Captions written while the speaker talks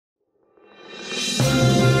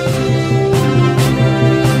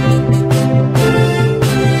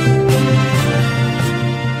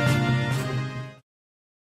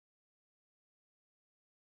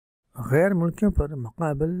غیر ملکیوں پر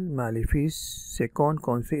مقابل مالی فیس سے کون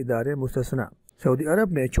کون سے ادارے مستثنی؟ سعودی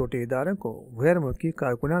عرب نے چھوٹے اداروں کو غیر ملکی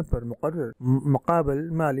کارکنان پر مقرر مقابل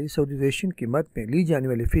مالی سعودیزیشن کی مد میں لی جانے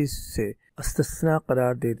والی فیس سے استثناء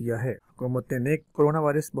قرار دے دیا ہے۔ حکومت نے کورونا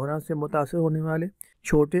وائرس بحران سے متاثر ہونے والے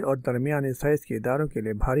چھوٹے اور درمیانے سائز کے اداروں کے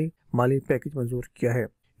لیے بھاری مالی پیکج منظور کیا ہے۔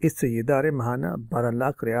 اس سے یہ ادارے ماہانہ 12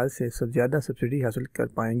 لاکھ ریال سے زیادہ سبسڈی حاصل کر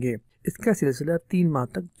پائیں گے۔ اس کا سلسلہ 3 ماہ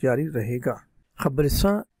تک جاری رہے گا۔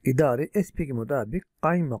 خبروں ادارے ایس پی کے مطابق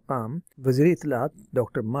قائم مقام وزیر اطلاعات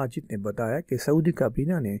ڈاکٹر ماجد نے بتایا کہ سعودی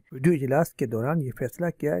کابینہ نے ویڈیو اجلاس کے دوران یہ فیصلہ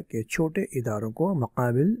کیا کہ چھوٹے اداروں کو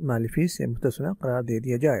مقابل مالی فیس سے مستثنی قرار دے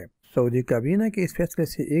دیا جائے۔ سعودی کابینہ کے اس فیصلے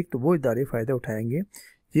سے ایک تو وہ ادارے فائدہ اٹھائیں گے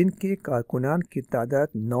جن کے کارکنان کی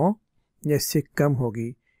تعداد 9 یا اس سے کم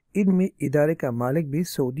ہوگی۔ ان میں ادارے کا مالک بھی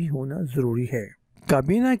سعودی ہونا ضروری ہے۔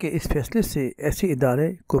 کابینہ کے اس فیصلے سے ایسے ادارے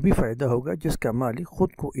کو بھی فائدہ ہوگا جس کا مالک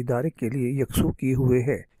خود کو ادارے کے لیے یکسو کیے ہوئے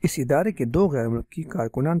ہے۔ اس ادارے کے 2 غیر ملکی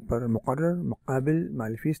کارکنان پر مقرر مقابل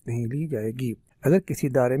مالی فیس نہیں لی جائے گی۔ اگر کسی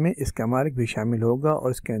ادارے میں اس کا مالک بھی شامل ہوگا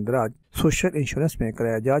اور اس کا اندراج سوشل انشورنس میں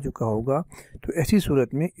کرایا جا چکا ہوگا تو ایسی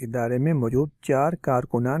صورت میں ادارے میں موجود 4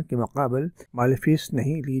 کارکنان کے مقابل مالی فیس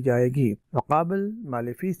نہیں لی جائے گی۔ مقابل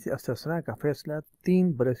مالی فیس سے استثناء کا فیصلہ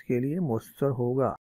 3 برس کے لیے مؤثر ہوگا۔